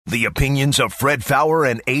The opinions of Fred Faour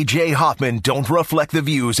and A.J. Hoffman don't reflect the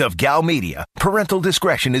views of Gal Media. Parental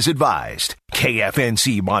discretion is advised.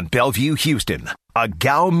 KFNC Mont Bellevue, Houston, a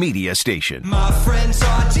Gal Media station. My friends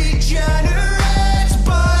are degenerates,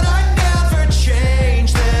 but I never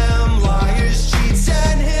change them. Liars, cheats,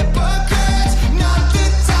 and hypocrites, not the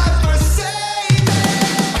time for saving.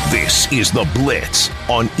 This is The Blitz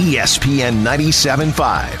on ESPN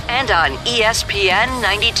 97.5. And on ESPN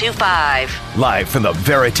 92.5. Live from the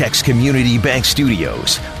Veritex Community Bank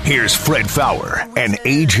Studios, here's Fred Faour and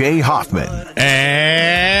A.J. Hoffman.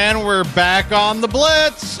 And we're back on The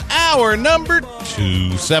Blitz, hour number 2.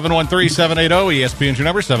 713-780, ESPN's your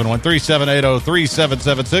number,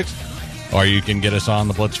 713-780-3776. Or you can get us on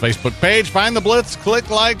the Blitz Facebook page. Find The Blitz, click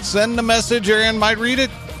like, send a message. Aaron might read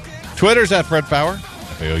it. Twitter's at Fred Faour,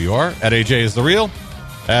 Faour. At AJ is The Real.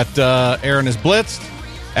 At Aaron is Blitzed.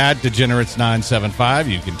 At Degenerates975.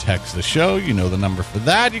 You can text the show. You know the number for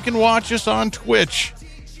that. You can watch us on Twitch.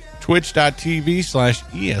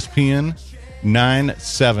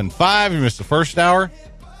 Twitch.tv/ESPN975. You missed the first hour.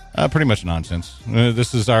 Pretty much nonsense.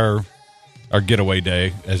 This is our getaway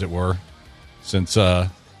day, as it were, since we're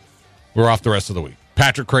off the rest of the week.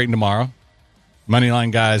 Patrick Creighton tomorrow.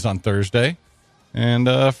 Moneyline Guys on Thursday.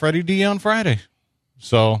 And Freddie D on Friday.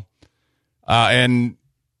 So, and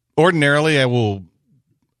ordinarily I will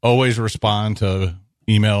always respond to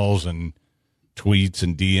emails and tweets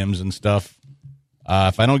and DMs and stuff.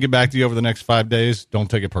 If I don't get back to you over the next 5 days, don't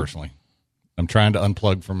take it personally. I'm trying to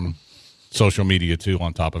unplug from social media, too,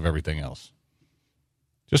 on top of everything else.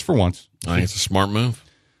 Just for once. I think it's a smart move.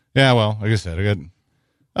 Yeah, well, like I said, I got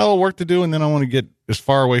a little work to do, and then I want to get as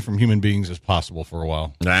far away from human beings as possible for a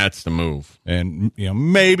while. That's the move. And,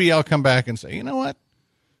 maybe I'll come back and say, you know what?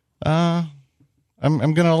 I'm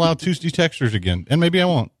going to allow Tuesday texters again, and maybe I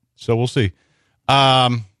won't. So we'll see.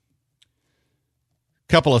 Couple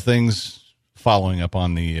of things following up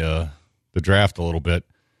on the draft a little bit.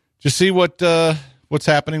 Just see what's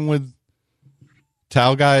happening with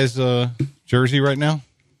Tal Guy's jersey right now.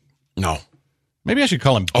 No, maybe I should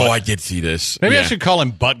call him. Butt. Oh, I did see this. Maybe I should call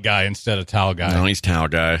him Butt Guy instead of Tal Guy. No, he's Tal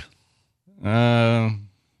Guy. Yeah.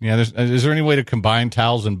 Is there any way to combine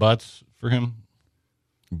towels and butts for him?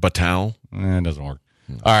 Batal? It doesn't work.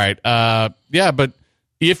 All right. Yeah, but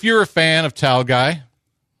if you're a fan of Tal Guy,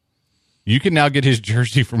 you can now get his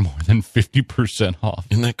jersey for more than 50% off.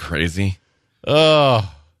 Isn't that crazy?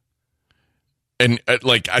 Oh. And,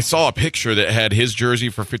 I saw a picture that had his jersey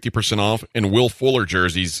for 50% off and Will Fuller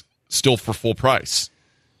jerseys still for full price.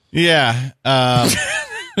 Yeah.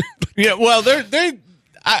 Yeah, well,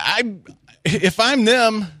 if I'm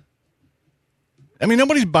them,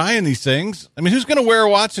 nobody's buying these things. Who's going to wear a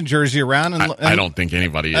Watson jersey around? I don't think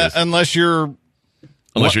anybody is. Unless you're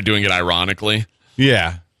doing it ironically.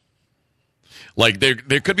 Yeah.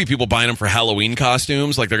 There could be people buying them for Halloween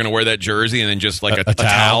costumes. They're going to wear that jersey and then just a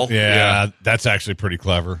towel. Yeah, that's actually pretty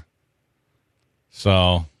clever.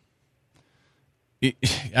 So,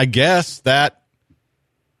 I guess that,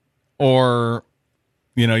 or,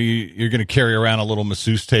 you're going to carry around a little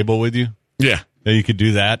masseuse table with you. Yeah. You could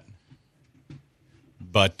do that.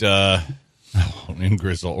 But, in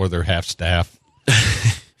Grizzle or their half staff.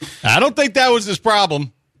 I don't think that was his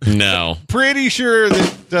problem. No. Pretty sure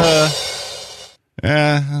that,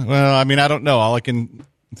 I don't know. All I can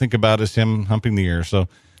think about is him humping the air. So,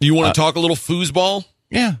 you want to talk a little foosball?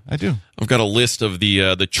 Yeah, I do. I've got a list of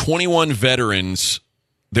the 21 veterans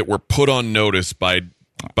that were put on notice by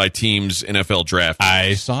teams' NFL draft.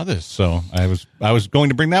 I saw this, so I was going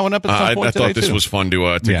to bring that one up at some point. I thought this was fun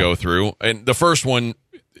to go through. And the first one,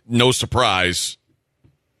 no surprise,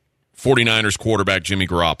 49ers quarterback Jimmy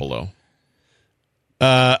Garoppolo.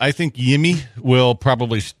 I think Yimmy will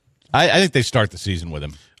probably. I think they start the season with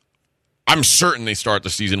him. I'm certain they start the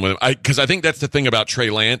season with him because I think that's the thing about Trey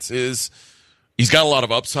Lance is he's got a lot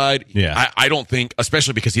of upside. Yeah, I don't think,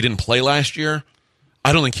 especially because he didn't play last year,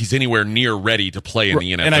 I don't think he's anywhere near ready to play in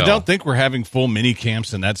the NFL. And I don't think we're having full mini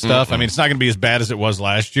camps and that stuff. Mm-mm. It's not going to be as bad as it was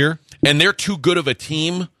last year. And they're too good of a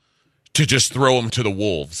team to just throw them to the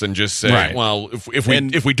wolves and just say, right. Well,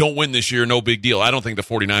 if we don't win this year, no big deal. I don't think the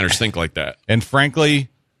 49ers think like that. And frankly,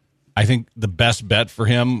 I think the best bet for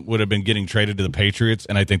him would have been getting traded to the Patriots,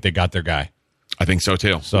 and I think they got their guy. I think so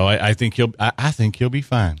too. So I think he'll be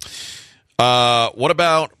fine. What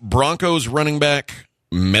about Broncos running back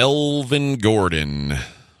Melvin Gordon?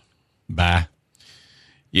 Bye.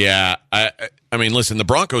 Yeah, I mean, listen, the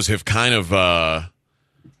Broncos have kind of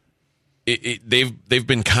they've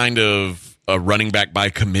been kind of a running back by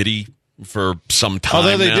committee for some time.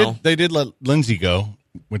 Although they did let Lindsey go,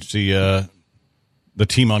 which the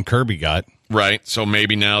team on Kirby got. Right. So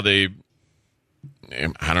maybe now they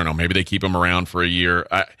I don't know. Maybe they keep him around for a year.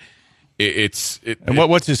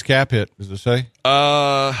 What's his cap hit? Does it say?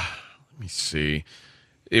 Let me see.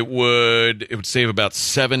 It would save about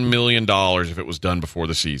 $7 million if it was done before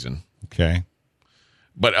the season. Okay.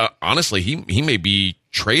 But honestly, he may be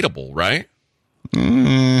tradable, right?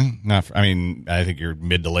 I think you're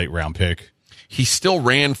mid to late round pick. He still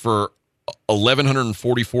ran for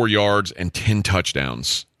 1,144 yards and 10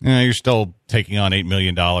 touchdowns. Yeah, you're still taking on $8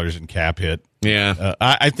 million in cap hit. Yeah.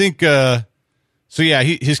 I think so. Yeah,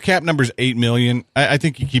 his cap number is $8 million. I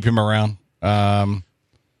think you keep him around,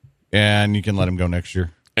 and you can let him go next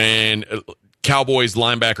year. And Cowboys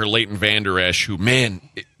linebacker Leighton Vander Esch, who, man,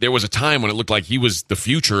 there was a time when it looked like he was the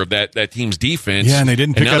future of that team's defense. Yeah, and they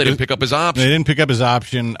didn't pick up his option. They didn't pick up his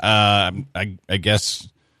option. I guess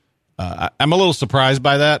I'm a little surprised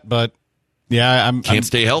by that, but yeah, Can't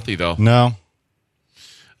stay healthy though. No.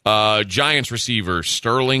 Giants receiver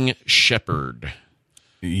Sterling Shepard.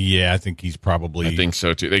 Yeah, I think he's probably. I think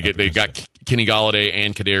so too. They got Kenny Golladay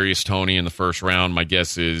and Kadarius Toney in the first round. My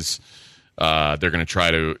guess is they're going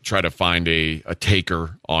to try to find a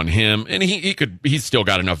taker on him, and he's still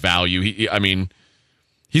got enough value.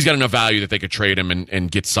 He's got enough value that they could trade him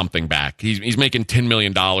and get something back. He's making $10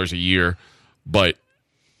 million a year, but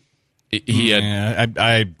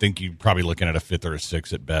I think you're probably looking at a fifth or a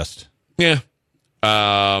sixth at best. Yeah.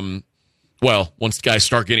 Well, once guys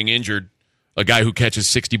start getting injured, a guy who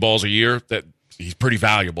catches 60 balls a year, that he's pretty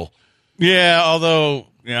valuable. Yeah, although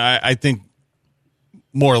I think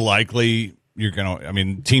more likely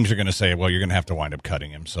teams are going to say, well, you're going to have to wind up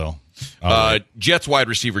cutting him. So, Jets wide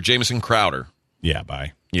receiver Jamison Crowder. Yeah,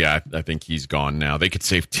 bye. Yeah, I think he's gone now. They could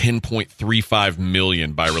save $10.35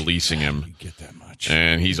 million by releasing him. You get that much,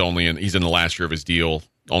 and he's in the last year of his deal.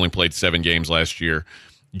 Only played 7 games last year.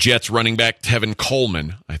 Jets running back Tevin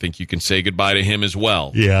Coleman. I think you can say goodbye to him as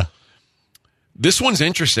well. Yeah. This one's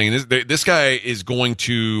interesting. This guy is going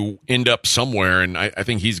to end up somewhere, and I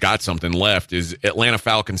think he's got something left, is Atlanta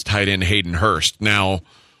Falcons tight end Hayden Hurst. Now,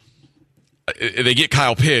 they get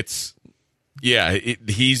Kyle Pitts. Yeah,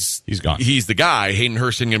 he's gone. He's the guy. Hayden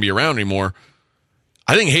Hurst isn't going to be around anymore.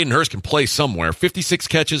 I think Hayden Hurst can play somewhere. 56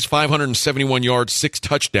 catches, 571 yards, 6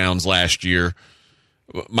 touchdowns last year.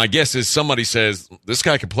 My guess is somebody says, this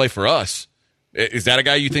guy could play for us. Is that a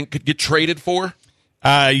guy you think could get traded for?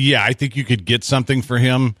 Yeah, I think you could get something for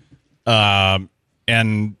him.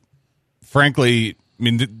 And frankly,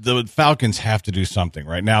 the Falcons have to do something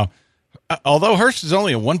right now. Although Hurst is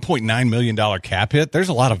only a $1.9 million cap hit, there's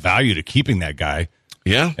a lot of value to keeping that guy.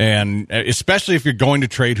 Yeah. And especially if you're going to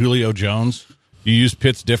trade Julio Jones, you use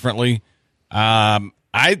Pitts differently. I'd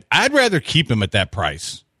rather keep him at that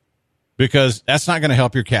price because that's not going to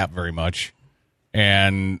help your cap very much.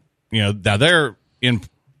 And, now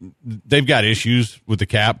they've got issues with the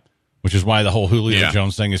cap, which is why the whole Julio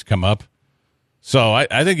Jones thing has come up. So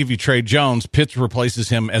I think if you trade Jones, Pitts replaces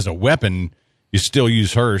him as a weapon. You still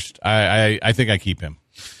use Hurst. I think I keep him.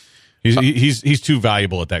 He's too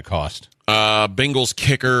valuable at that cost. Bengals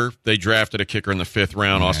kicker. They drafted a kicker in the 5th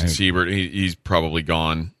round. Austin Siebert. He's probably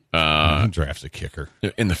gone. Who drafts a kicker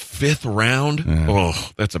in the 5th round?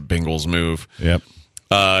 Oh, that's a Bengals move. Yep.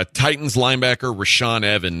 Titans linebacker Rashaan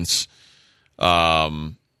Evans.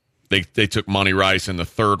 They took Monty Rice in the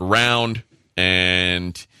 3rd round,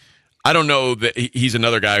 and I don't know that he's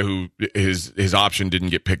another guy who his option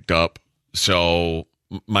didn't get picked up. So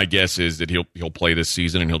my guess is that he'll play this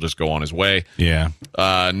season and he'll just go on his way. Yeah.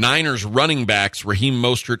 Niners running backs Raheem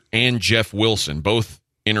Mostert and Jeff Wilson, both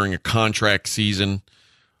entering a contract season,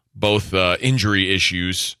 both injury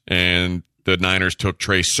issues, and the Niners took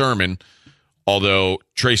Trey Sermon. Although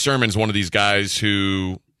Trey Sermon's one of these guys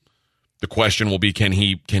who the question will be, can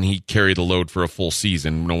he carry the load for a full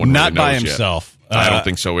season? No one not really knows by himself. I don't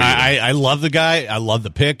think so either. I love the guy. I love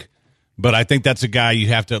the pick. But I think that's a guy you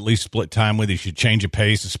have to at least split time with. He should change a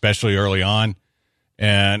pace, especially early on.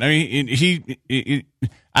 And, he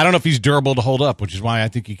I don't know if he's durable to hold up, which is why I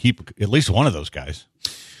think you keep at least one of those guys.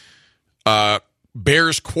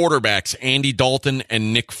 Bears quarterbacks Andy Dalton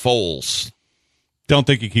and Nick Foles. Don't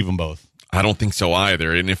think you keep them both. I don't think so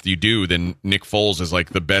either. And if you do, then Nick Foles is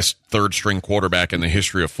like the best third-string quarterback in the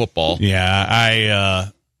history of football. Yeah,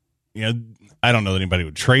 I don't know that anybody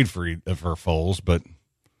would trade for Foles, but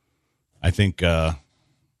I think, I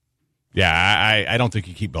don't think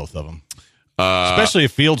you keep both of them, especially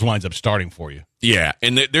if Fields winds up starting for you. Yeah,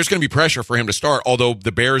 and there's going to be pressure for him to start, although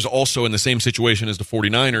the Bears also in the same situation as the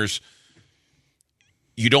 49ers.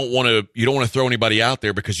 You don't want to throw anybody out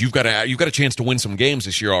there because you've got a chance to win some games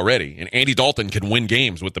this year already, and Andy Dalton can win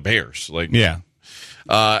games with the Bears.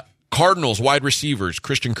 Cardinals wide receivers,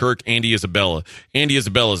 Christian Kirk, Andy Isabella. Andy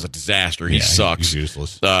Isabella is a disaster. He sucks. He's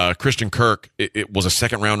useless. Christian Kirk, it was a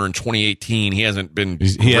second rounder in 2018. He hasn't been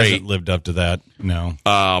great. He hasn't lived up to that, no.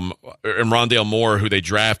 And Rondale Moore, who they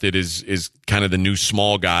drafted, is kind of the new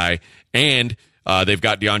small guy. And they've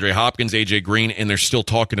got DeAndre Hopkins, A.J. Green, and they're still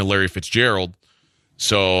talking to Larry Fitzgerald.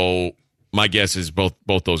 So my guess is both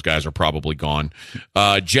those guys are probably gone.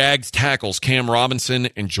 Jags tackles, Cam Robinson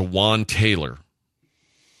and Jawan Taylor.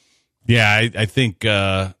 Yeah, I think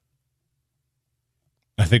Robinson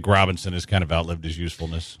has kind of outlived his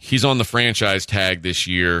usefulness. He's on the franchise tag this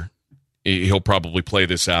year. He'll probably play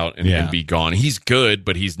this out and be gone. He's good,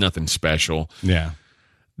 but he's nothing special. Yeah.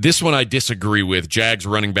 This one I disagree with. Jags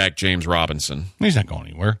running back James Robinson. He's not going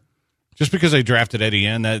anywhere. Just because they drafted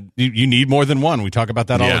Etienne, that you need more than one. We talk about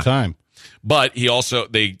that all the time. But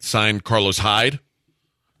they signed Carlos Hyde.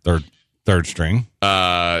 Third string.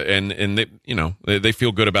 And they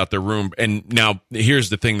feel good about their room. And now here's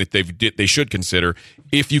the thing that they should consider.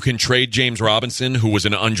 If you can trade James Robinson, who was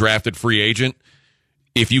an undrafted free agent,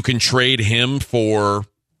 if you can trade him for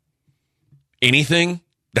anything,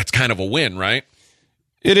 that's kind of a win, right?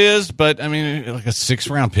 It is, but I mean, like a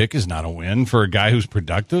 6th-round pick is not a win for a guy who's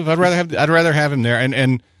productive. I'd rather have him there.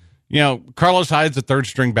 And Carlos Hyde's a third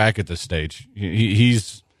string back at this stage.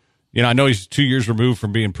 He's I know he's 2 years removed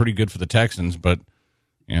from being pretty good for the Texans, but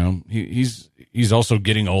he's also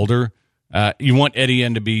getting older. You want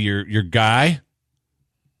Etienne to be your guy,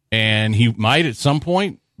 and he might at some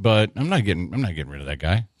point, but I'm not getting rid of that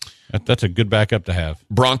guy. That's a good backup to have.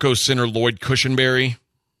 Broncos center Lloyd Cushenberry.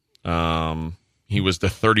 He was the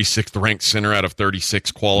 36th ranked center out of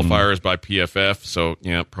 36 qualifiers by PFF, so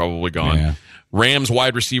probably gone. Yeah. Rams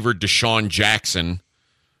wide receiver Deshaun Jackson.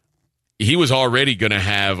 He was already going to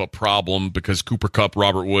have a problem because Cooper Kupp,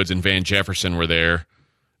 Robert Woods, and Van Jefferson were there,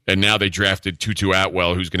 and now they drafted Tutu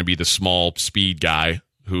Atwell, who's going to be the small speed guy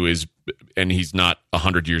and he's not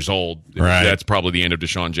 100 years old. Right. That's probably the end of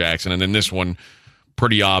Deshaun Jackson. And then this one,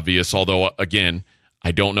 pretty obvious, although, again,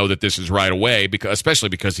 I don't know that this is right away, especially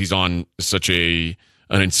because he's on such an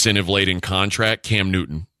incentive-laden contract. Cam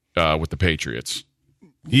Newton with the Patriots.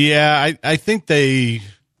 Yeah, I think they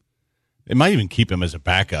might even keep him as a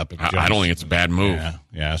backup. I don't think it's a bad move.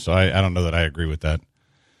 Yeah. So I don't know that I agree with that.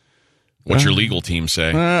 What's your legal team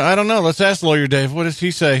say? I don't know. Let's ask Lawyer Dave. What does he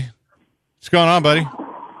say? What's going on, buddy?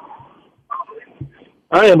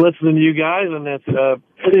 I am listening to you guys, and it's a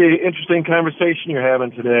pretty interesting conversation you're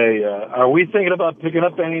having today. Are we thinking about picking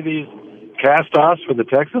up any of these cast-offs for the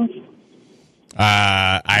Texans?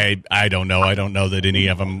 I don't know. I don't know that any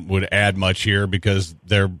of them would add much here because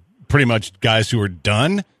they're pretty much guys who are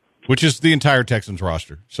done, which is the entire Texans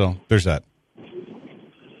roster. So there's that.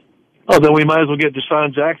 Oh, then we might as well get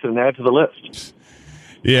Deshaun Jackson and add to the list.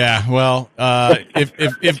 Yeah, well,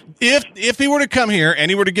 if he were to come here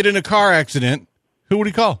and he were to get in a car accident, who would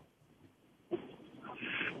he call?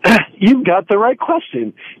 You've got the right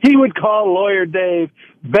question. He would call Lawyer Dave.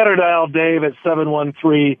 Better dial Dave at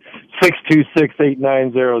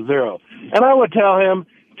 713-626-8900. And I would tell him,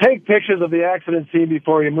 take pictures of the accident scene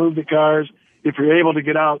before you move the cars if you're able to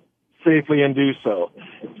get out safely and do so.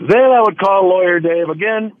 Then I would call Lawyer Dave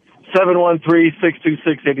again,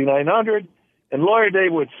 713-626-8900. And Lawyer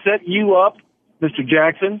Dave would set you up, Mr.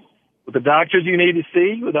 Jackson, with the doctors you need to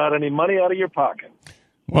see without any money out of your pocket.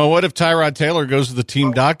 Well, what if Tyrod Taylor goes to the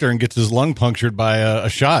team doctor and gets his lung punctured by a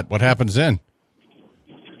shot? What happens then?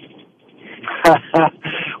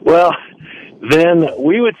 Well, then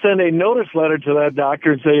we would send a notice letter to that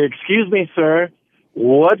doctor and say, excuse me, sir,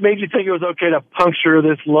 what made you think it was okay to puncture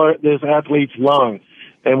this athlete's lung?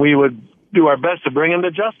 And we would do our best to bring him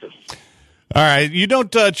to justice. All right. You don't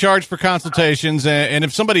charge for consultations, and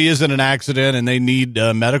if somebody is in an accident and they need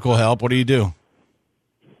medical help, what do you do?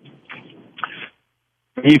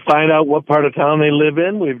 You find out what part of town they live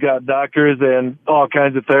in. We've got doctors and all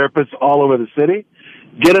kinds of therapists all over the city.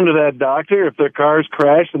 Get them to that doctor. If their cars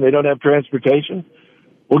crash and they don't have transportation,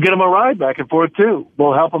 we'll get them a ride back and forth, too.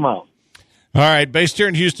 We'll help them out. All right. Based here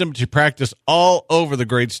in Houston, but you practice all over the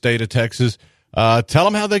great state of Texas. Tell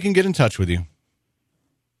them how they can get in touch with you.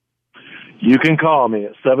 You can call me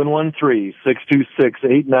at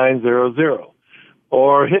 713-626-8900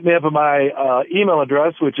 or hit me up at my email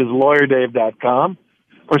address, which is lawyerdave.com,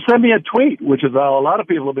 or send me a tweet, which is how a lot of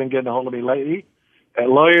people have been getting a hold of me lately, at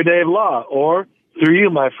Lawyer Dave Law, or through you,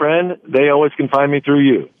 my friend. They always can find me through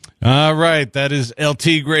you. All right. That is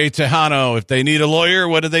LT Gray Tejano. If they need a lawyer,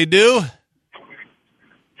 what do?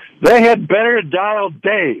 They had better dial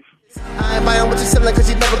Dave. I ain't buying what you selling cause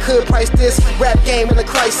you never could price this rap game in a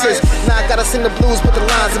crisis. Now I gotta sing the blues with the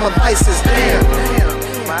lines in my vices. Damn.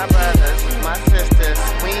 My brothers, my sisters,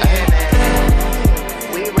 we in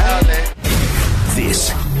it. We rollin'.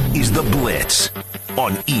 This is The Blitz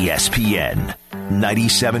on ESPN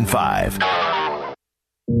 97.5.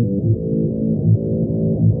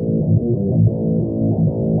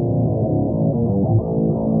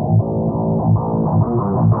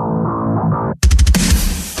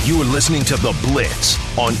 You are listening to The Blitz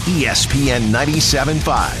on ESPN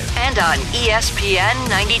 97.5. And on ESPN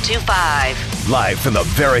 92.5. Live from the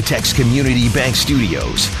Veritex Community Bank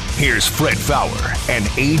Studios, here's Fred Faour and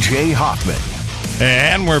AJ Hoffman.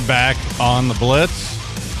 And we're back on The Blitz.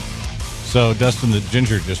 So Dustin the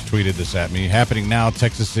Ginger just tweeted this at me. Happening now,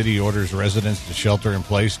 Texas City orders residents to shelter in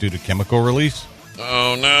place due to chemical release.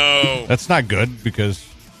 Oh, no. That's not good because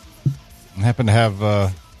I happen to have...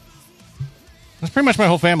 that's pretty much my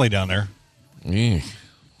whole family down there.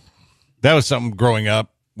 That was something growing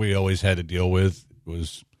up we always had to deal with.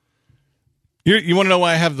 Was you want to know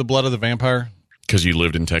why I have the blood of the vampire? Because you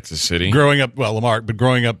lived in Texas City? Growing up, well, Lamar, but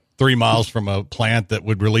growing up 3 miles from a plant that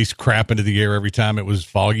would release crap into the air every time it was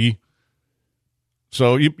foggy.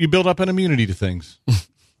 So you build up an immunity to things.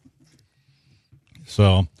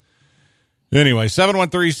 So anyway,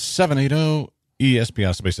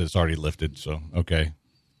 713-780-ESPN. Somebody said it's already lifted, so okay.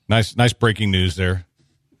 Nice breaking news there.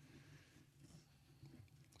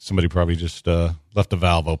 Somebody probably just left the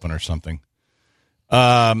valve open or something.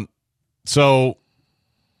 So a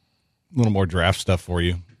little more draft stuff for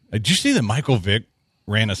you. Did you see that Michael Vick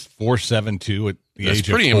ran a 4.72 at the age of 40? That's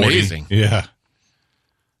pretty amazing. Yeah.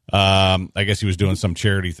 I guess he was doing some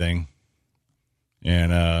charity thing.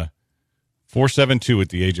 And 4.72 at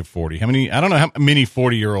the age of 40. I don't know how many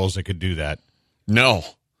 40-year-olds that could do that. No.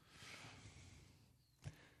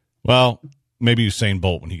 Well, maybe Usain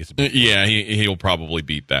Bolt when he gets a big Yeah, he'll probably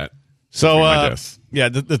beat that. So,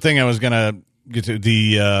 the thing I was going to get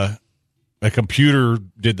to, a computer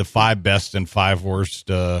did the 5 best and 5 worst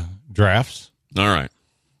drafts. All right.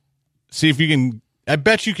 See if you can, I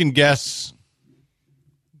bet you can guess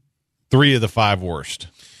 3 of the 5 worst.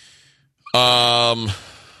 The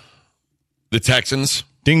Texans.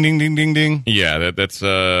 Ding, ding, ding, ding, ding. Yeah, that's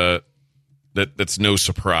no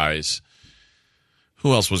surprise.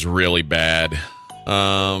 Who else was really bad?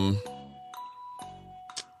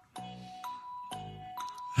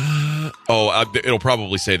 It'll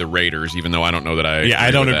probably say the Raiders, even though I don't know that I. Yeah, I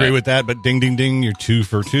don't agree with that. But ding, ding, ding, you're 2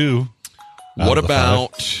 for 2. What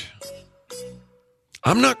about?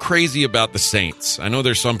 I'm not crazy about the Saints. I know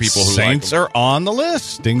there's some people who Saints like are on the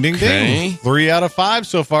list. Ding, ding, ding. 3 out of 5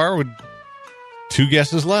 so far with 2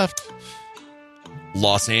 guesses left.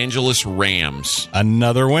 Los Angeles Rams.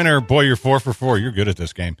 Another winner. Boy, you're 4 for 4. You're good at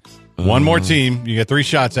this game. One more team. You get 3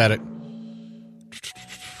 shots at it.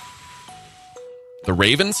 The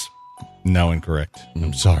Ravens? No, incorrect.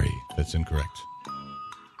 I'm sorry. That's incorrect.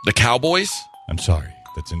 The Cowboys? I'm sorry.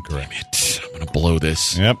 That's incorrect. Damn it. I'm going to blow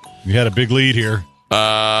this. Yep. You had a big lead here. Man.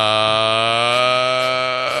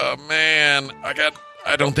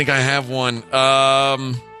 I don't think I have one.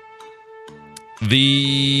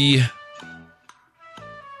 The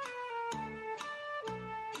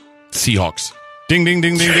Seahawks. Ding, ding,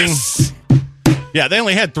 ding, ding, yes. ding. Yeah, they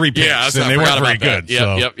only had 3 picks, and they weren't very good.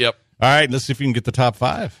 Yep. All right, let's see if you can get the top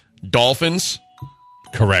 5. Dolphins.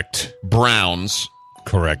 Correct. Browns.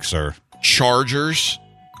 Correct, sir. Chargers.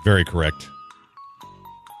 Very correct.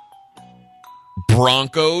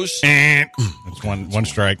 Broncos. That's one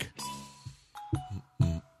strike.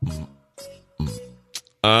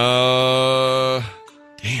 Damn.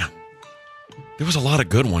 There was a lot of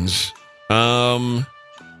good ones.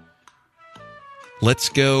 Let's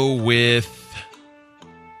go with...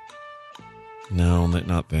 No,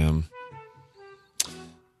 not them.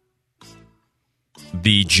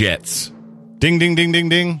 The Jets. Ding, ding, ding, ding,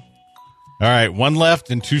 ding. All right, 1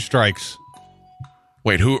 left and 2 strikes.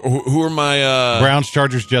 Wait, who are my... Browns,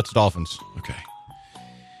 Chargers, Jets, Dolphins. Okay.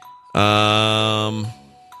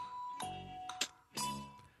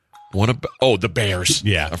 What about... the Bears.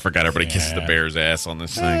 Yeah. I forgot everybody kisses the Bears' ass on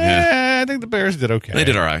this thing. Yeah. I think the Bears did okay. They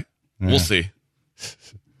did all right. Yeah. We'll see.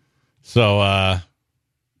 So,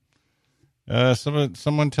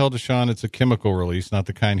 someone tell Deshaun it's a chemical release, not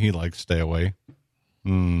the kind he likes. Stay away.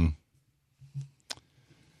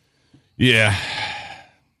 Yeah.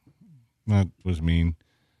 That was mean.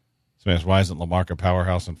 Somebody asked, why isn't Lamarck a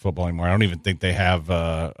powerhouse in football anymore? I don't even think they have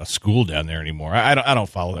a school down there anymore. I don't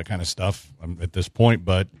follow that kind of stuff at this point,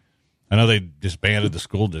 but I know they disbanded the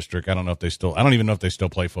school district. I don't even know if they still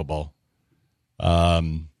play football.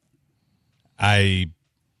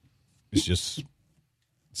 It's just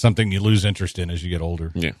something you lose interest in as you get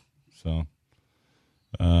older. Yeah. So,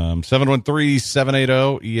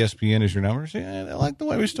 713-780-ESPN is your number. Yeah, I like the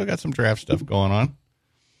way we still got some draft stuff going on.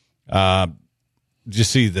 Did you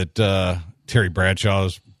see that Terry Bradshaw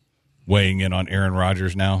is weighing in on Aaron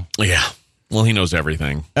Rodgers now? Yeah. Well, he knows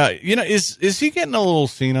everything. Is he getting a little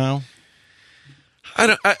senile? I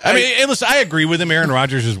mean, and listen, I agree with him. Aaron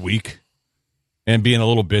Rodgers is weak and being a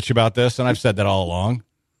little bitch about this, and I've said that all along.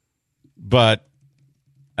 But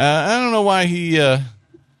I don't know why I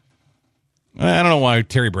don't know why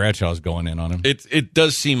Terry Bradshaw is going in on him. It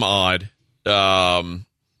does seem odd. And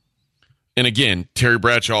again, Terry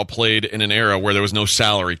Bradshaw played in an era where there was no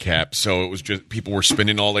salary cap, so it was just people were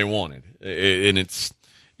spending all they wanted. And it's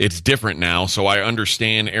different now, so I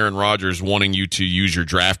understand Aaron Rodgers wanting you to use your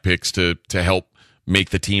draft picks to help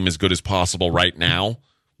make the team as good as possible right now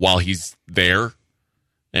while he's there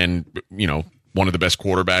and, one of the best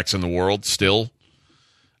quarterbacks in the world still.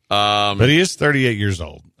 But he is 38 years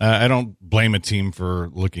old. I don't blame a team for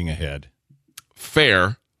looking ahead.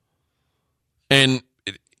 Fair. And,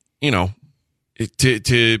 to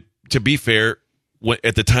be fair,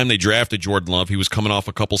 at the time they drafted Jordan Love, he was coming off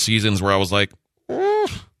a couple seasons where I was like,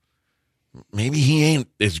 maybe he ain't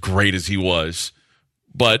as great as he was.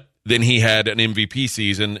 But then he had an MVP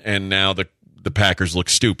season, and now the Packers look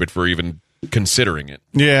stupid for even considering it.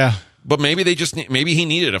 Yeah. But maybe maybe he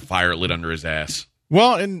needed a fire lit under his ass.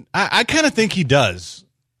 Well, and I kind of think he does.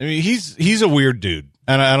 I mean, he's a weird dude,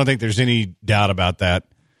 and I don't think there's any doubt about that.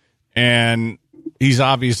 And he's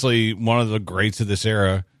obviously one of the greats of this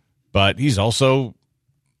era, but he's also,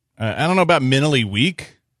 I don't know about mentally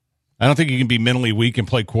weak. I don't think you can be mentally weak and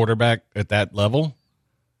play quarterback at that level.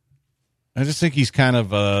 I just think he's kind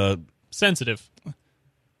of sensitive.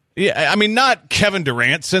 Yeah, I mean, not Kevin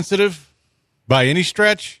Durant sensitive by any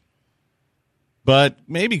stretch. But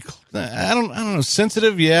maybe, I don't know,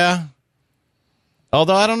 sensitive, yeah.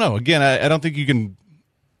 Although, I don't know. Again, I don't think you can,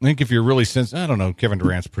 I think if you're really sensitive, I don't know, Kevin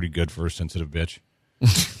Durant's pretty good for a sensitive bitch.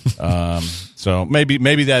 So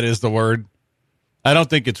maybe that is the word. I don't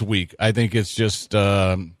think it's weak. I think it's just,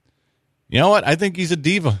 you know what? I think he's a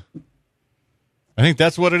diva. I think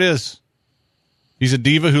that's what it is. He's a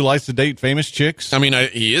diva who likes to date famous chicks. I mean,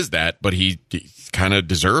 he is that, but he kind of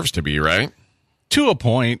deserves to be, right? To a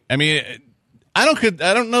point. I mean, I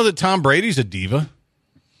don't know that Tom Brady's a diva.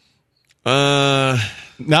 Not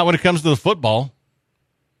when it comes to the football.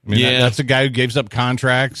 I mean, that's a guy who gives up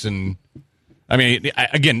contracts, and I mean,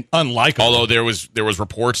 again, unlikable. Although there was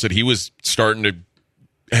reports that he was starting to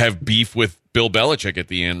have beef with Bill Belichick at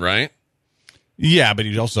the end, right? Yeah, but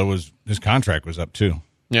he also his contract was up too.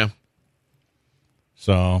 Yeah.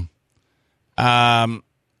 So, yeah,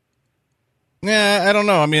 I don't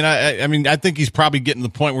know. I mean, I think he's probably getting to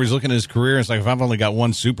the point where he's looking at his career. And it's like, if I've only got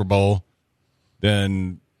one Super Bowl,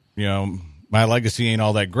 then my legacy ain't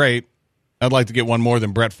all that great. I'd like to get one more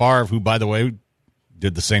than Brett Favre, who, by the way,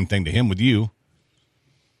 did the same thing to him with you.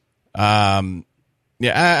 Yeah,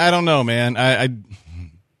 I don't know, man.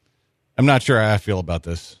 I'm not sure how I feel about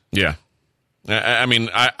this. Yeah. I mean,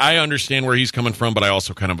 I understand where he's coming from, but I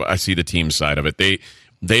also I see the team side of it. They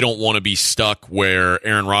don't want to be stuck where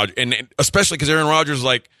Aaron Rodgers, and especially because Aaron Rodgers,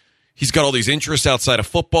 he's got all these interests outside of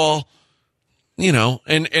football,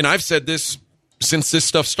 and I've said this since this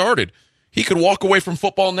stuff started. He could walk away from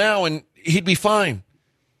football now and he'd be fine.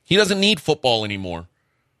 He doesn't need football anymore.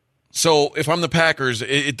 So if I'm the Packers,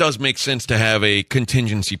 it does make sense to have a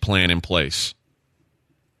contingency plan in place.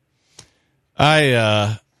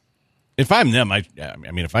 If I'm them, I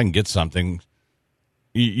mean, if I can get something,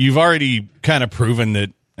 you've already kind of proven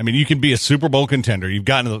that, I mean, you can be a Super Bowl contender. You've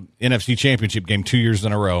gotten the NFC Championship game 2 years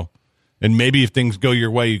in a row. And maybe if things go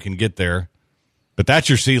your way, you can get there. But that's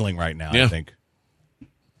your ceiling right now, I think.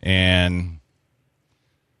 And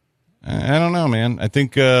I don't know, man. I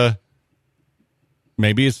think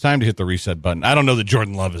maybe it's time to hit the reset button. I don't know that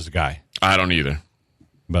Jordan Love is a guy. I don't either.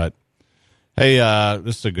 But, hey,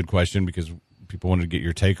 this is a good question because people wanted to get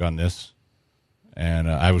your take on this. And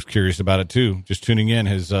I was curious about it, too. Just tuning in,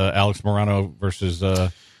 has Alex Morano versus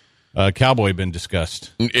Cowboy been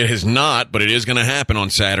discussed? It has not, but it is going to happen on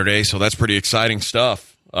Saturday, so that's pretty exciting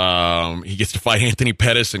stuff. He gets to fight Anthony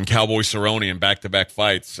Pettis and Cowboy Cerrone in back-to-back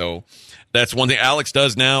fights, so that's one thing Alex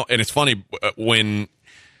does now. And it's funny,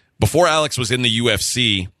 before Alex was in the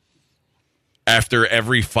UFC, after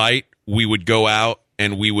every fight, we would go out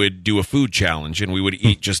and we would do a food challenge, and we would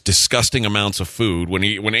eat just disgusting amounts of food.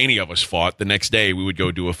 When any of us fought, the next day we would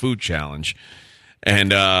go do a food challenge.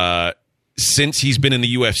 And since he's been in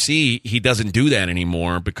the UFC, he doesn't do that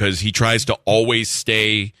anymore because he tries to always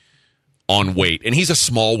stay on weight. And he's a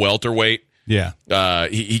small welterweight. Yeah.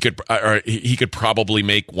 He could probably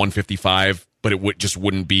make 155 but it just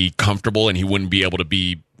wouldn't be comfortable, and he wouldn't be able to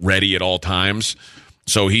be ready at all times.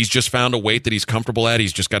 So he's just found a weight that he's comfortable at.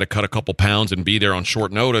 He's just got to cut a couple pounds and be there on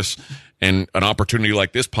short notice. And an opportunity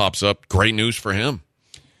like this pops up. Great news for him.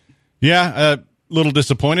 Yeah, a little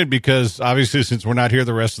disappointed because obviously since we're not here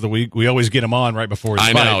the rest of the week, we always get him on right before his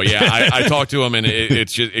I fight. know, yeah. I talked to him, and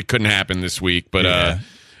it couldn't happen this week. But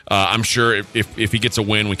I'm sure if he gets a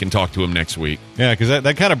win, we can talk to him next week. Yeah, because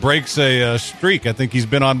that kind of breaks a streak. I think he's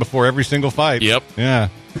been on before every single fight. Yep. Yeah.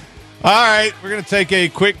 All right, we're going to take a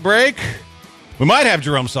quick break. We might have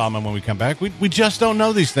Jerome Solomon when we come back. We just don't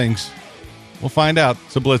know these things. We'll find out.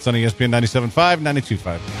 It's a Blitz on ESPN 97.5,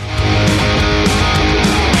 92.5.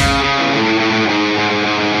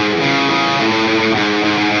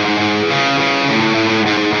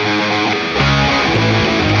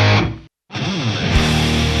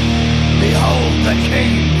 Behold the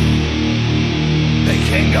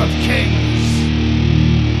King of Kings.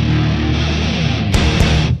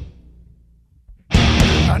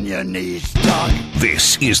 On your knees, dog.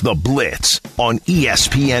 This is The Blitz on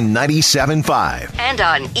ESPN 97.5. And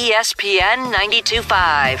on ESPN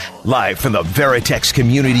 92.5. Live from the Veritex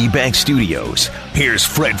Community Bank Studios, here's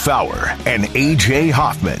Fred Faour and A.J.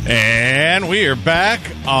 Hoffman. And we are back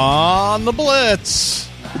on the Blitz.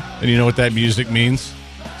 And you know what that music means?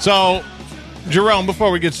 So, Jerome,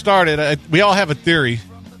 before we get started, we all have a theory.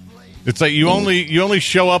 It's like you only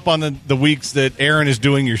show up on the weeks that Aaron is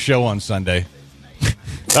doing your show on Sunday.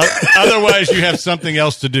 Otherwise, you have something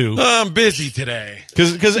else to do. I'm busy today.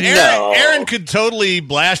 Because Aaron could totally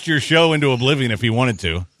blast your show into oblivion if he wanted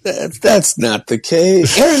to. That's not the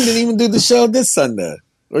case. Aaron didn't even do the show this Sunday,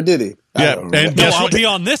 or did he? Yeah, and No, I'll be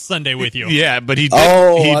on this Sunday with you. Yeah, but he did.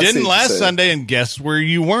 Oh, I see didn't what last you're saying. Sunday, and guess where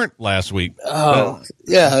you weren't last week? Oh,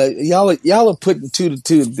 yeah. Y'all are putting 2 to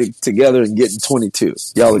 2 together and getting 22.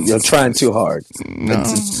 You're trying too hard. No,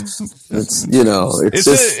 It's you know, it's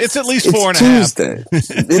at least it's 4.5. Tuesday.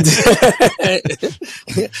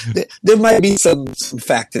 There might be some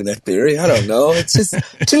fact in that theory. I don't know. It's just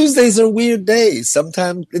Tuesdays are weird days.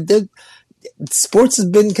 Sometimes sports has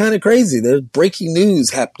been kind of crazy. There's breaking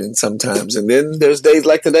news happening sometimes, and then there's days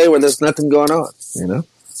like today where there's nothing going on. You know.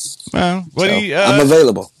 Well, I'm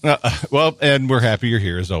available. Well, and we're happy you're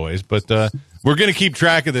here as always. But we're going to keep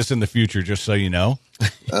track of this in the future, just so you know.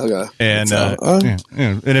 Okay. And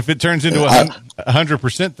and if it turns into a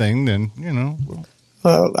 100% thing, then you know.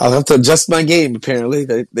 Well, I'll have to adjust my game. Apparently,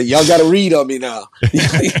 y'all got to read on me now.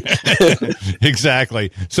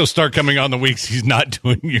 Exactly. So start coming on the weeks he's not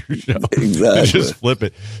doing your show. Exactly. Just flip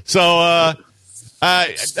it. So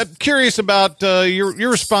I'm curious about your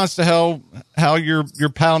response to how your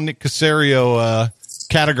pal Nick Caserio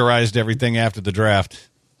categorized everything after the draft.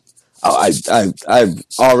 Oh, I've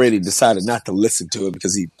already decided not to listen to it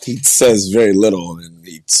because he says very little, and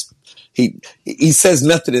he says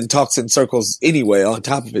nothing and talks in circles anyway. On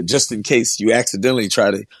top of it, just in case you accidentally try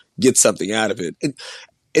to get something out of it, and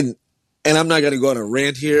I'm not going to go on a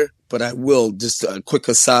rant here, but I will. Just a quick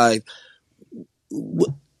aside.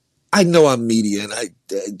 I know I'm media, and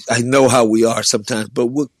I know how we are sometimes, but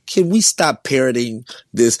can we stop parroting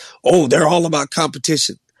this? Oh, they're all about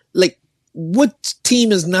competition. Like, what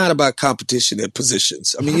team is not about competition at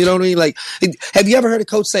positions? I mean, you know what I mean? Like, have you ever heard a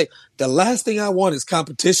coach say, the last thing I want is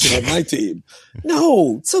competition on my team?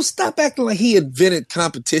 No. So stop acting like he invented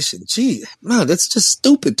competition. Gee, man, that's just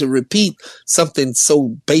stupid to repeat something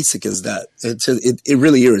so basic as that. It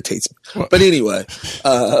really irritates me. But anyway.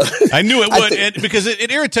 I knew it would, because it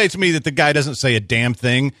irritates me that the guy doesn't say a damn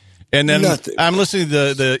thing. And then I'm listening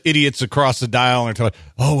to the idiots across the dial and they're talking,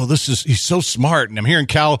 oh, well, he's so smart. And I'm hearing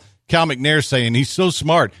Cal McNair saying he's so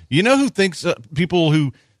smart. You know who thinks people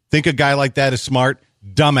who think a guy like that is smart?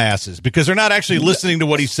 Dumbasses, because they're not actually listening to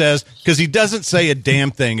what he says, because he doesn't say a damn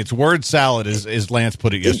thing. It's word salad, as Lance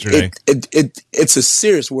put it yesterday. It's a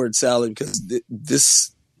serious word salad, because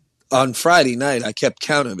this on Friday night, I kept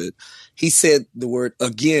count of it. He said the word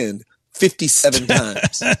again 57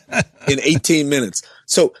 times in 18 minutes.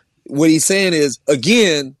 So what he's saying is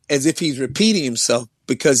again, as if he's repeating himself,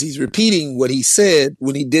 because he's repeating what he said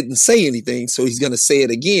when he didn't say anything. So he's going to say it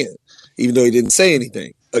again, even though he didn't say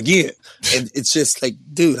anything again. And it's just like,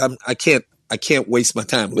 dude, I can't waste my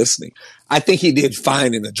time listening. I think he did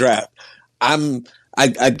fine in the draft. I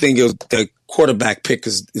think the quarterback pick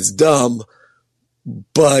is dumb,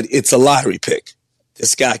 but it's a lottery pick.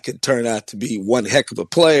 This guy could turn out to be one heck of a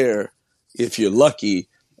player if you're lucky.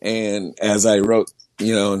 And as I wrote,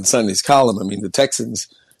 in Sunday's column, I mean, the Texans,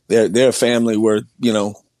 they're a family where,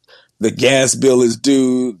 the gas bill is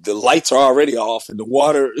due, the lights are already off, and the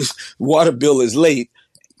water bill is late.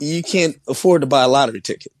 You can't afford to buy a lottery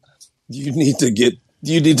ticket. You need to get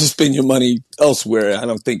you need to spend your money elsewhere. I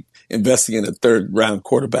don't think investing in a third-round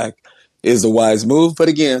quarterback is a wise move. But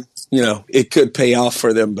again, it could pay off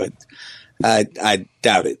for them, but I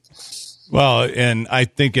doubt it. Well, and I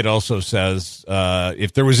think it also says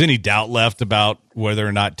if there was any doubt left about whether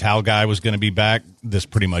or not Tal Guy was going to be back, this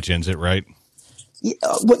pretty much ends it, right?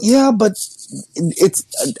 Yeah, but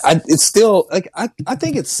it's still like I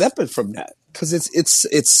think it's separate from that because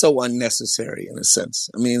it's so unnecessary in a sense.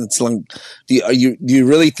 I mean, it's like, do you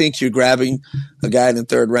really think you're grabbing a guy in the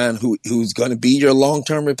third round who's going to be your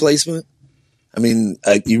long-term replacement? I mean,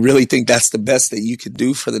 you really think that's the best that you could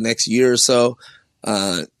do for the next year or so?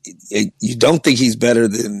 You don't think he's better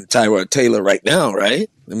than Tyrod Taylor right now, right?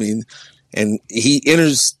 I mean, and he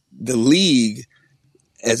enters the league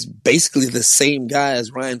as basically the same guy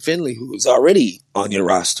as Ryan Finley, who was already on your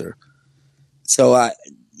roster. So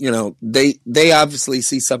they obviously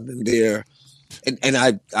see something there, and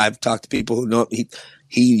I've talked to people who know he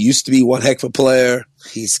used to be one heck of a player.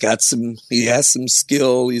 He has some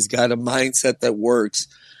skill. He's got a mindset that works,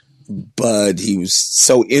 but he was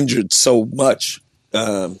so injured so much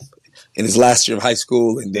in his last year of high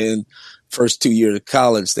school and then first 2 years of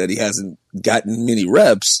college that he hasn't gotten many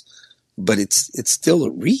reps. But it's still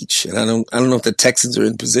a reach, and I don't know if the Texans are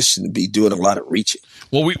in position to be doing a lot of reaching.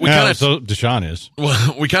 Well, we kind of so Deshaun is.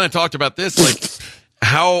 Well, we kind of talked about this, like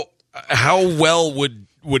how well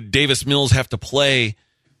would Davis Mills have to play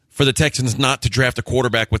for the Texans not to draft a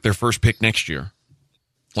quarterback with their first pick next year?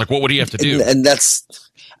 Like, what would he have to do? And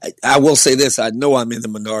I will say this: I know I'm in the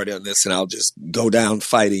minority on this, and I'll just go down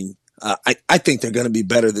fighting. I think they're going to be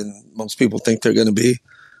better than most people think they're going to be.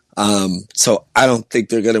 So I don't think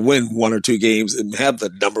they're going to win 1 or 2 games and have the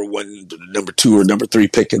number 1, number 2, or number 3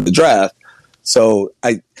 pick in the draft.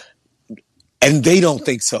 And they don't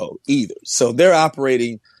think so either. So they're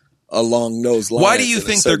operating along those lines. Why do you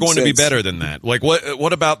think they're going to be better than that? Like,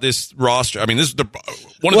 what about this roster? I mean, this is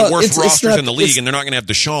one of the worst rosters in the league, and they're not going to have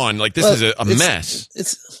Deshaun. Like, this is a mess.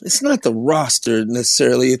 It's not the roster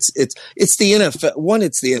necessarily. It's the NFL. One,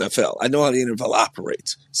 it's the NFL. I know how the NFL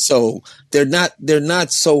operates. So they're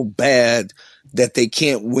not so bad that they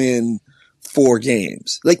can't win 4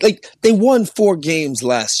 games. Like they won 4 games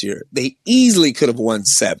last year. They easily could have won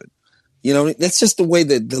 7. That's just the way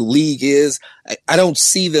that the league is. I don't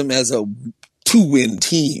see them as a 2-win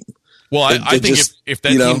team. Well, I think if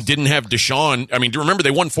that team didn't have Deshaun, I mean, remember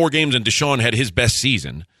they won 4 games and Deshaun had his best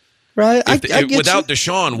season. Right. Without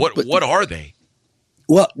Deshaun, what are they?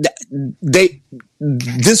 Well,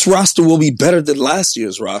 this roster will be better than last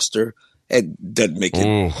year's roster. It doesn't make it.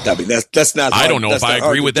 I mean, that's not. I don't know if I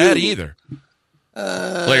agree with that either.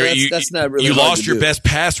 That's not really. You lost your best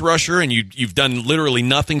pass rusher, and you've done literally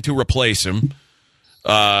nothing to replace him.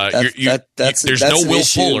 There's no Will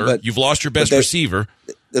Fuller. You've lost your best receiver.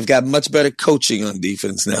 They've got much better coaching on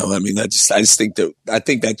defense now. I mean, I just think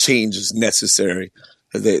that change is necessary.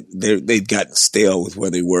 They've gotten stale with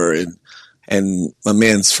where they were, and my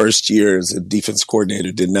man's first year as a defense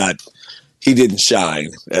coordinator didn't shine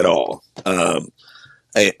at all. I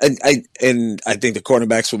think the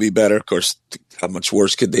cornerbacks will be better. Of course, how much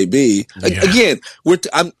worse could they be? Yeah. Again,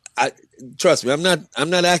 trust me, I'm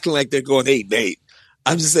not acting like they're going 8-8.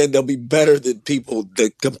 I'm just saying they'll be better than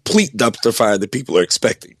the complete dumpster fire that people are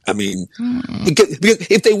expecting. I mean, because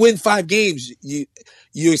if they win 5 games,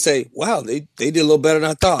 you say, wow, they did a little better than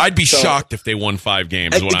I thought. I'd be shocked if they won 5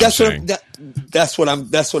 games. I'm saying. That's what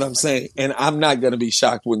I'm saying, and I'm not going to be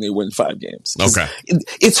shocked when they win 5 games. Okay,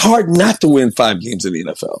 it's hard not to win 5 games in the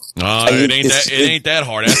NFL. It ain't that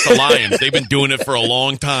hard. That's the Lions. They've been doing it for a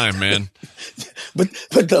long time, man. But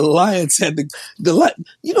the Lions had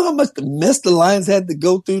you know how much the mess the Lions had to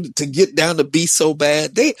go through to get down to be so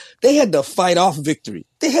bad. They had to fight off victory.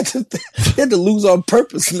 They had to lose on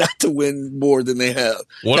purpose not to win more than they have.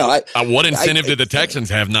 What incentive did the Texans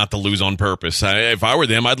have not to lose on purpose? If I were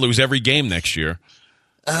them, I'd lose every game next year.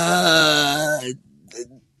 I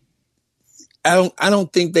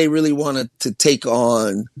don't think they really wanted to take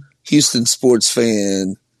on Houston sports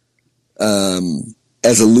fan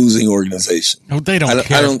as a losing organization. No, they don't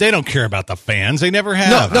care. They don't care about the fans. They never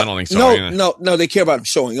have. I don't think so. No, they care about them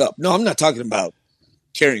showing up. No, I'm not talking about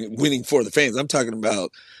winning for the fans. I'm talking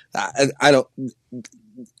about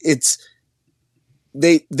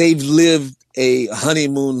they've lived a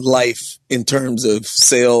honeymoon life in terms of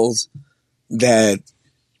sales that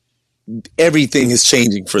everything is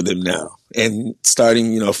changing for them now. And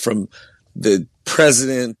starting, from the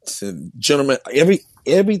president to gentleman,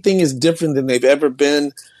 everything is different than they've ever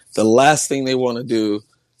been. The last thing they want to do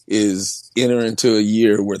is enter into a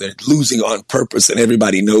year where they're losing on purpose and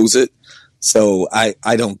everybody knows it. So I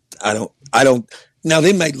don't Now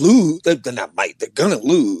they might lose. They're not might. They're gonna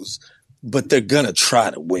lose, but they're gonna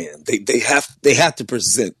try to win. They have to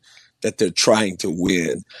present that they're trying to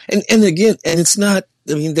win. And again, and it's not.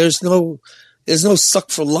 I mean, there's no suck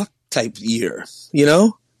for luck type year. You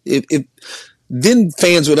know, then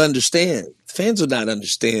fans would understand. Fans would not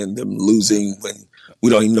understand them losing when we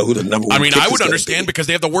don't even know who the number one. I mean, pick I is would gonna understand be. because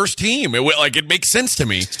they have the worst team. It makes sense to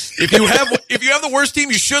me. If you have the worst team,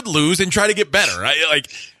 you should lose and try to get better.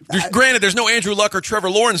 Granted, there's no Andrew Luck or Trevor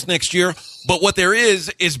Lawrence next year, but what there is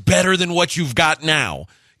better than what you've got now.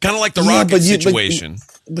 Kind of like the Rockets situation.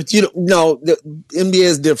 But you don't. No, the NBA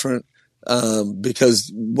is different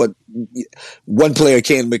because what one player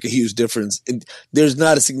can make a huge difference. There's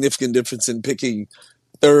not a significant difference in picking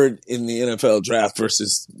third in the NFL draft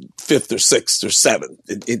versus fifth or sixth or seventh.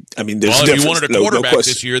 I mean, there's if you wanted a quarterback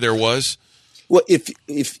this year, there was. Well,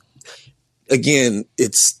 if again,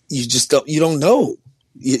 it's you don't know.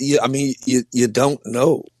 You don't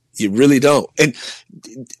know. You really don't. And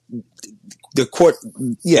the court,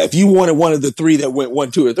 if you wanted one of the three that went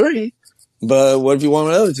 1, 2, or 3, but what if you want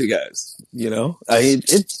one of the other two guys? You know,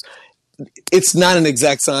 it's not an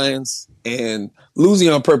exact science, and losing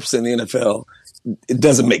on purpose in the NFL, it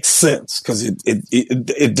doesn't make sense because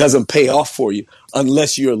it doesn't pay off for you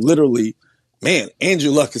unless you're literally, man,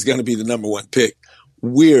 Andrew Luck is going to be the number one pick.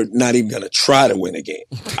 We're not even going to try to win a game.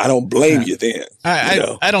 I don't blame you then.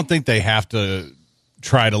 I don't think they have to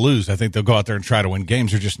try to lose. I think they'll go out there and try to win games.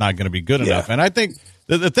 They're just not going to be good enough. And I think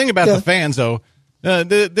the thing about the fans, though,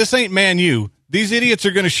 this ain't Man U. These idiots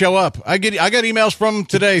are going to show up. I got emails from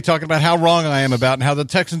today talking about how wrong I am about and how the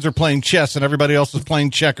Texans are playing chess and everybody else is playing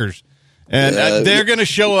checkers. And they're going to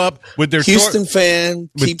show up with their Houston fan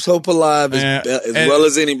keeps hope alive as well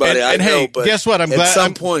as anybody. I know, hey, but guess what? I'm glad at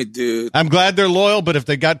some point, dude. I'm glad they're loyal. But if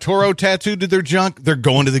they got Toro tattooed to their junk, they're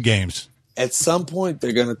going to the games. At some point,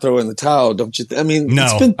 they're going to throw in the towel, don't you? I mean,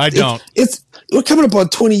 no, I don't. We're coming up on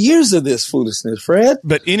 20 years of this foolishness, Fred.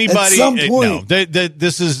 But anybody, at some point, no,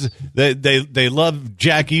 they love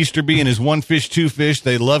Jack Easterby and his one fish, two fish.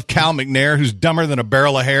 They love Cal McNair, who's dumber than a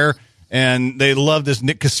barrel of hair. And they love this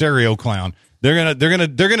Nick Caserio clown. They're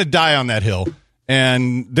gonna die on that hill,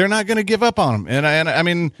 and they're not gonna give up on him. And I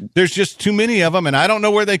mean, there's just too many of them, and I don't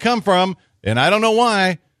know where they come from, and I don't know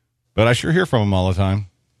why, but I sure hear from them all the time.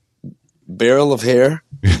 Barrel of hair?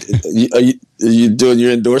 Are you doing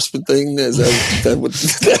your endorsement thing? Is that what?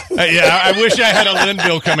 Yeah, I wish I had a Lynn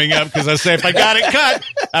bill coming up because I say if I got it cut,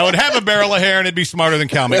 I would have a barrel of hair, and it'd be smarter than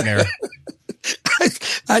Cal McNair.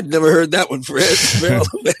 I'd never heard that one, Fred. Barrel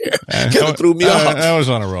of hair. Kind of threw me off. I was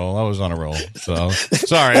on a roll. So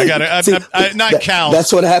sorry, I got it. Not Cal.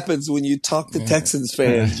 That's what happens when you talk to Texans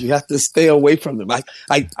fans. You have to stay away from them.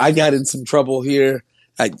 I got in some trouble here.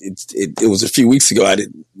 It was a few weeks ago. I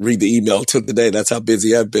didn't read the email till today. That's how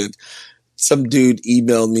busy I've been. Some dude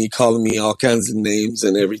emailed me, calling me all kinds of names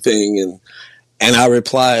and everything, and I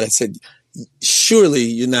replied. I said, "Surely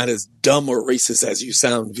you're not as dumb or racist as you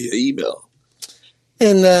sound via email."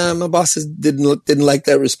 And my bosses didn't like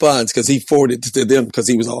that response because he forwarded it to them because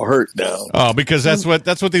he was all hurt now. Oh, because that's what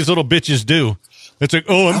these little bitches do. It's like,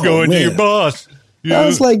 I'm going to your boss. I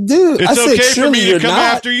was like, dude, it's okay for me to come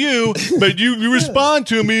not. after you, but you respond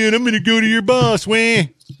to me, and I'm going to go to your boss.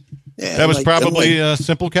 Yeah, that was probably a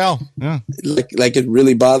simple Cal. Yeah, like it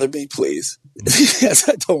really bothered me. Please, as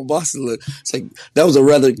I told my boss, it's like that was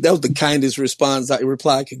the kindest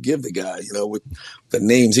reply I could give the guy. You know, with the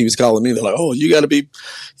names he was calling me, they're like, "Oh, you got to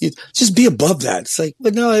just be above that." It's like,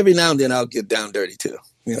 but no, every now and then I'll get down dirty too.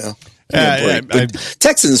 You know,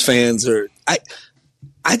 Texans fans are.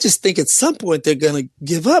 I just think at some point they're going to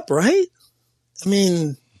give up, right? I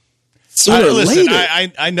mean, sooner or later.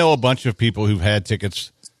 I know a bunch of people who've had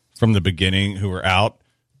tickets from the beginning who are out,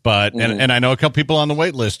 but and I know a couple people on the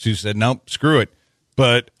wait list who said, nope, screw it.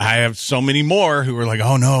 But I have so many more who are like,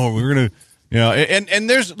 oh no, we're going to, you know, and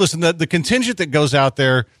there's, listen, the contingent that goes out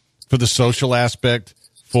there for the social aspect,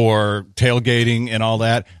 for tailgating and all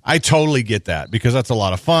that, I totally get that because that's a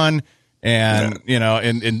lot of fun. And, you know,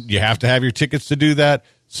 and you have to have your tickets to do that.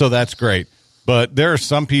 So that's great. But there are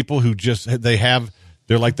some people who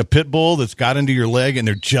they're like the pit bull that's got into your leg and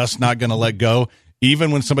they're just not going to let go,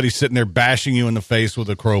 even when somebody's sitting there bashing you in the face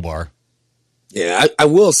with a crowbar. Yeah, I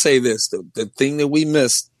will say this. The thing that we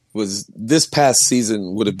missed was this past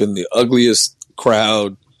season would have been the ugliest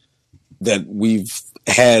crowd that we've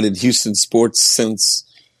had in Houston sports since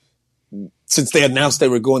they announced they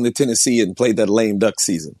were going to Tennessee and played that lame duck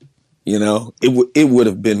season. You know, it would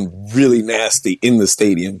have been really nasty in the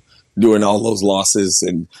stadium during all those losses.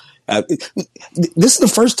 And this is the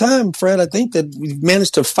first time, Fred, I think that we've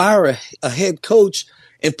managed to fire a head coach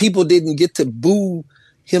and people didn't get to boo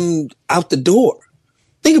him out the door.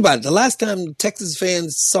 Think about it. The last time Texas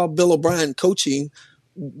fans saw Bill O'Brien coaching,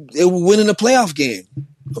 they were winning a playoff game.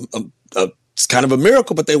 It's kind of a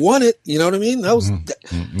miracle, but they won it. You know what I mean? That was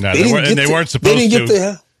they weren't supposed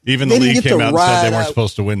to. Even the league came out and said they weren't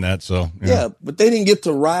supposed to win that. So yeah, but they didn't get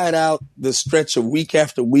to ride out the stretch of week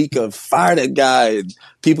after week of fire that guy and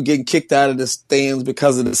people getting kicked out of the stands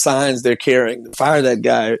because of the signs they're carrying. Fire that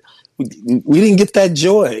guy. We didn't get that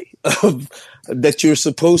joy that you're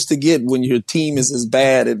supposed to get when your team is as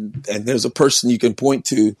bad and there's a person you can point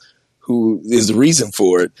to who is the reason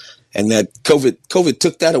for it. And that COVID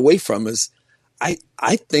took that away from us.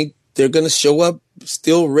 I think they're going to show up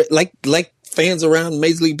still like fans around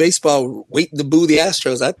Major League Baseball waiting to boo the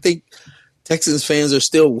Astros. I think Texans fans are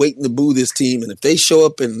still waiting to boo this team. And if they show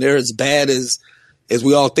up and they're as bad as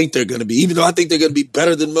we all think they're going to be, even though I think they're going to be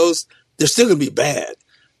better than most, they're still going to be bad.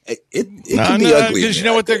 It can be ugly. Because you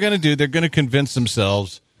know what they're going to do? They're going to convince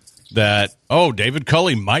themselves that, David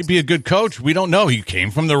Culley might be a good coach. We don't know. He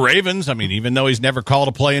came from the Ravens. I mean, even though he's never called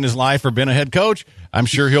a play in his life or been a head coach, I'm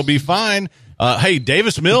sure he'll be fine. Hey,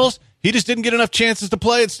 Davis Mills, he just didn't get enough chances to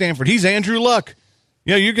play at Stanford. He's Andrew Luck.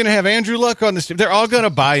 You're going to have Andrew Luck on this team. They're all going to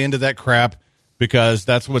buy into that crap because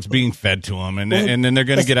that's what's being fed to them. And then they're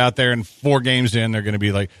going to get out there and 4 games in, they're going to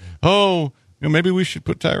be like, maybe we should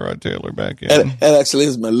put Tyrod Taylor back in. That actually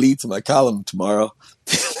is my lead to my column tomorrow.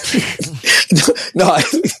 No,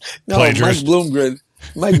 Mike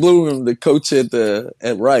Bloomgren, the coach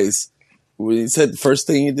at Rice, when he said the first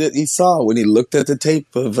thing he saw when he looked at the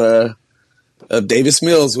tape of Davis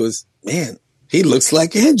Mills was, man, he looks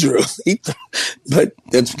like Andrew. But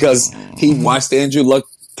that's because he watched Andrew Luck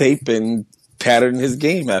tape and patterned his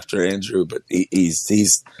game after Andrew. But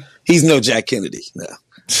he's no Jack Kennedy now.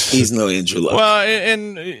 He's no Andrew Luck. Well,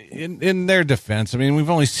 in their defense, I mean, we've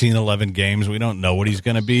only seen 11 games. We don't know what he's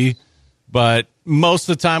going to be. But most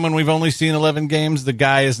of the time when we've only seen 11 games, the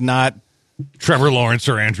guy is not Trevor Lawrence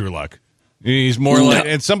or Andrew Luck. He's more like,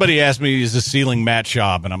 and somebody asked me, is the ceiling Matt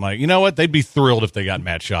Schaub? And I'm like, you know what? They'd be thrilled if they got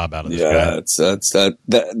Matt Schaub out of this guy.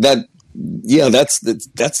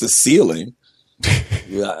 That's the ceiling.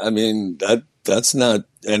 Yeah, I mean, that's not,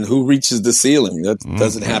 and who reaches the ceiling? That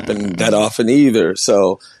doesn't happen that often either.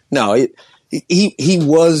 So no, he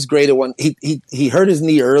was great at one. He hurt his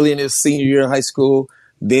knee early in his senior year of high school.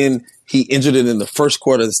 Then he injured it in the first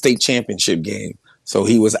quarter of the state championship game. So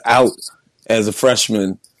he was out as a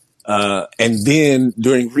freshman. And then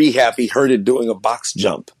during rehab, he hurt it doing a box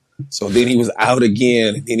jump. So then he was out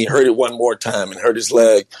again. And then he hurt it one more time and hurt his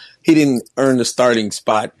leg. He didn't earn the starting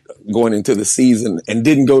spot going into the season and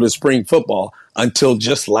didn't go to spring football until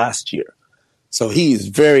just last year. So he's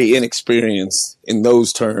very inexperienced in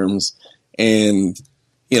those terms. And,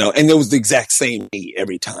 and it was the exact same knee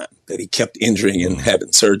every time that he kept injuring and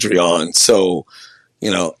having surgery on. So,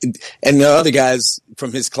 and the other guys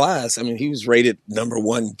from his class, I mean, he was rated number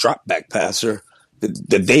 1 drop back passer.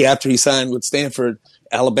 The day after he signed with Stanford,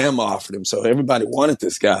 Alabama offered him. So everybody wanted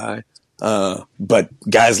this guy. But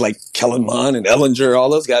guys like Kellen Mond and Ellinger, all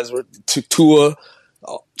those guys were Tua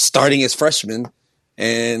starting as freshmen,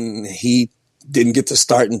 and he didn't get to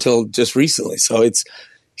start until just recently. So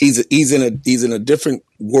he's in a different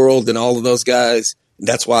world than all of those guys.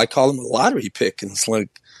 That's why I call him a lottery pick. And it's like,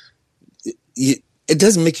 it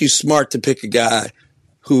doesn't make you smart to pick a guy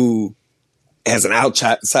who has an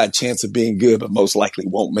outside chance of being good, but most likely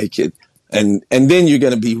won't make it. And then you're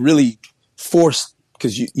going to be really forced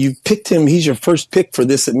because you picked him. He's your first pick for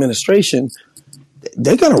this administration.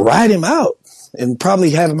 They're going to ride him out and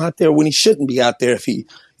probably have him out there when he shouldn't be out there if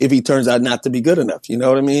he turns out not to be good enough. You know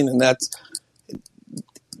what I mean? And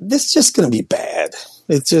this just going to be bad.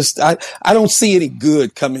 It's just I don't see any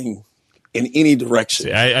good coming in any direction.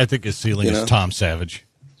 See, I think his ceiling is Tom Savage.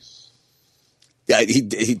 Yeah,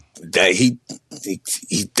 he's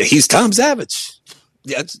Tom Savage.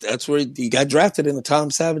 That's where he got drafted, in the Tom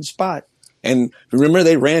Savage spot. And remember,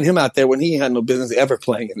 they ran him out there when he had no business ever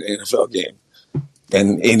playing in an NFL game.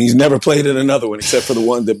 And he's never played in another one except for the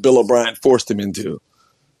one that Bill O'Brien forced him into.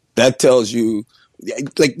 That tells you,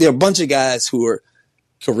 like, there are a bunch of guys who are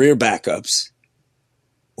career backups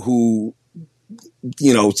who,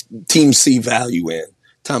 teams see value in.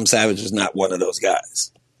 Tom Savage is not one of those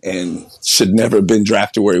guys and should never have been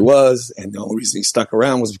drafted where he was. And the only reason he stuck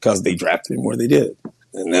around was because they drafted him where they did.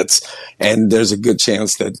 And there's a good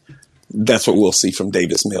chance that's what we'll see from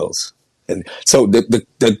Davis Mills. And so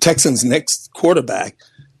the Texans' next quarterback,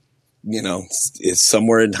 is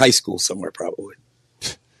somewhere in high school somewhere probably.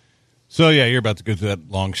 So, yeah, you're about to go through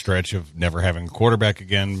that long stretch of never having a quarterback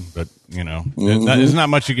again. But, there's not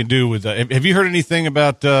much you can do with that. Have you heard anything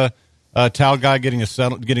about Tal Guy getting a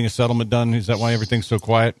settlement done? Is that why everything's so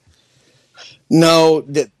quiet? No,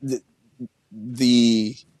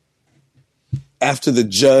 the after the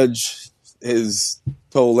judge has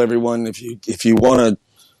told everyone, if you want to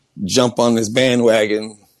jump on this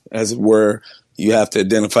bandwagon, as it were, you have to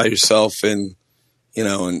identify yourself and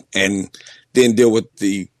then deal with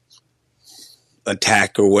the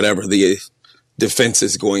attack or whatever the defense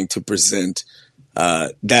is going to present.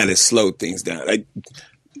 That has slowed things down.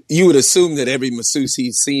 You would assume that every masseuse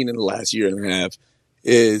he's seen in the last year and a half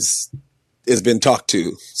has been talked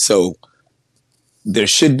to. So there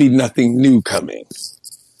should be nothing new coming.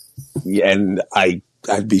 And I'd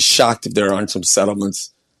be shocked if there aren't some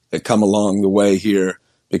settlements that come along the way here,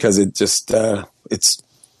 because it just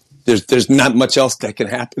there's not much else that can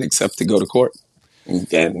happen except to go to court.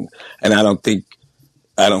 And I don't think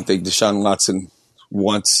Deshaun Watson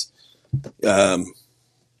wants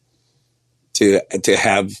to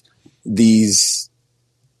have these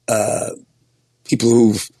people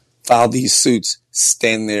who've filed these suits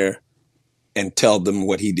stand there and tell them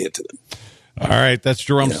what he did to them. All right, that's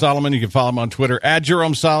Jerome Solomon. You can follow him on Twitter at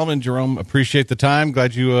Jerome Solomon. Jerome, appreciate the time.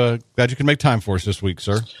 Glad you can make time for us this week,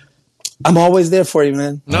 sir. I'm always there for you,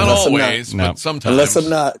 man. Not always, but sometimes. Unless I'm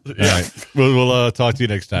not. All right, we'll talk to you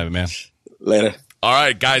next time, man. Later. All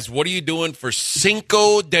right, guys, what are you doing for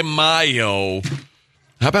Cinco de Mayo?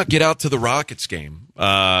 How about get out to the Rockets game?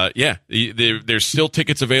 There's still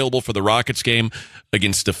tickets available for the Rockets game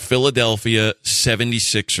against the Philadelphia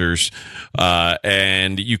 76ers.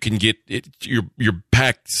 And you can get your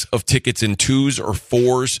packs of tickets in 2s or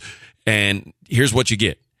 4s. And here's what you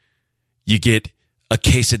get. You get a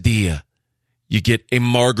quesadilla. You get a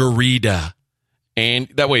margarita. And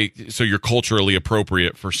that way, so you're culturally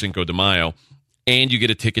appropriate for Cinco de Mayo. And you get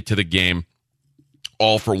a ticket to the game,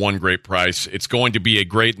 all for one great price. It's going to be a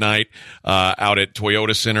great night out at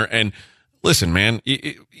Toyota Center. And listen, man,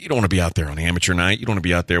 you don't want to be out there on amateur night. You don't want to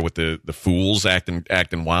be out there with the fools acting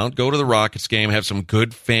wild. Go to the Rockets game, have some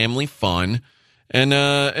good family fun, and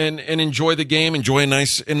enjoy the game. Enjoy a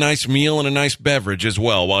nice meal and a nice beverage as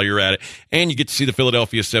well while you're at it. And you get to see the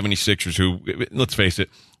Philadelphia 76ers, who, let's face it,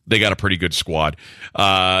 they got a pretty good squad.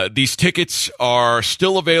 These tickets are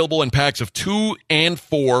still available in packs of 2 and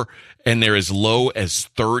 4, and they're as low as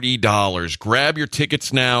 $30. Grab your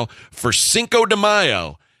tickets now for Cinco de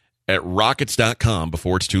Mayo at Rockets.com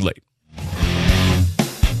before it's too late. Bow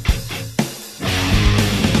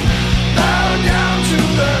down to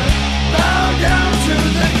the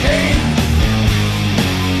king.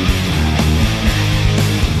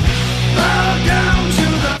 Bow down to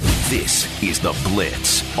the... This is The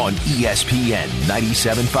Blitz on ESPN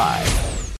 97.5.